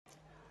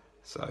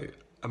So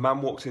a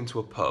man walks into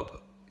a pub,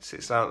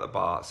 sits down at the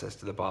bar, says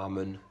to the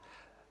barman,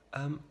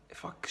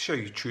 if I could show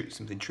you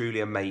something truly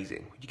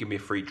amazing, would you give me a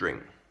free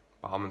drink?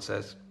 Barman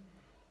says,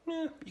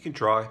 yeah, you can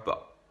try,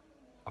 but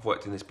I've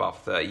worked in this bar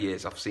for 30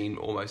 years. I've seen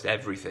almost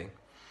everything.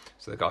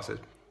 So the guy says,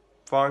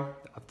 fine,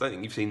 I don't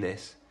think you've seen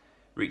this.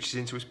 Reaches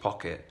into his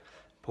pocket,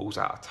 pulls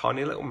out a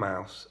tiny little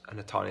mouse and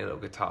a tiny little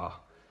guitar,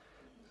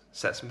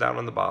 sets them down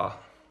on the bar,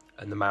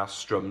 and the mouse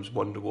strums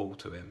Wonderwall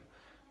to him.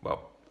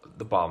 Well,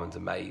 the barman's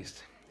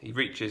amazed. He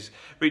reaches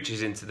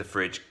into the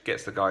fridge,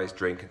 gets the guy his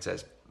drink and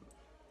says,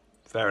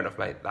 fair enough,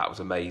 mate, that was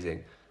amazing.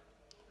 The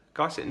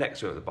guy sitting next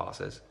to him at the bar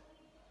says,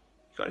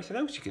 you got anything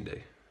else you can do?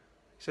 He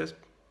says,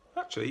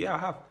 actually, yeah, I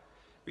have.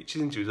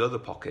 Reaches into his other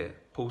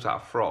pocket, pulls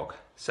out a frog,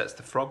 sets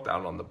the frog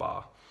down on the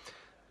bar.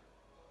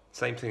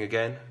 Same thing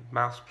again,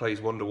 mouse plays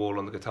Wonderwall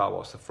on the guitar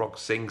whilst the frog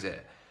sings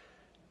it.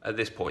 At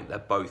this point, they're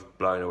both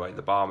blown away,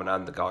 the barman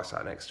and the guy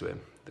sat next to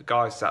him. The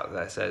guy sat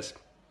there says,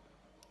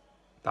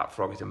 that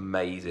frog is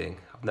amazing.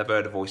 I've never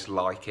heard a voice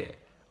like it.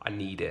 I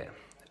need it.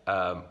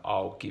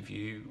 I'll give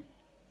you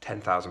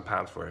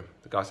 £10,000 for him.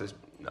 The guy says,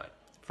 no,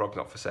 the frog's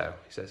not for sale.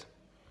 He says,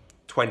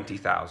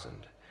 20,000.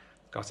 The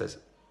guy says,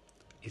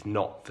 it's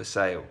not for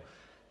sale.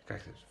 The guy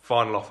says,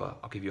 final offer,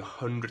 I'll give you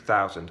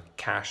 100,000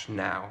 cash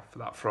now for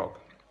that frog.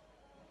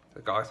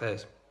 The guy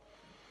says,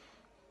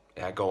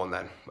 yeah, go on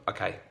then.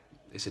 Okay,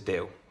 it's a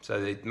deal.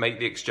 So they make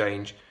the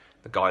exchange.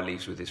 The guy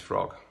leaves with his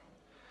frog.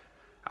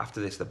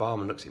 After this, the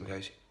barman looks at him and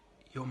goes,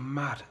 you're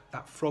mad.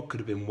 That frog could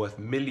have been worth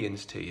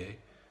millions to you.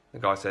 The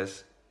guy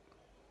says,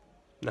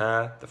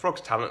 nah, the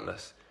frog's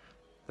talentless.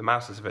 The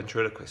mouse is a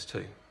ventriloquist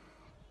too.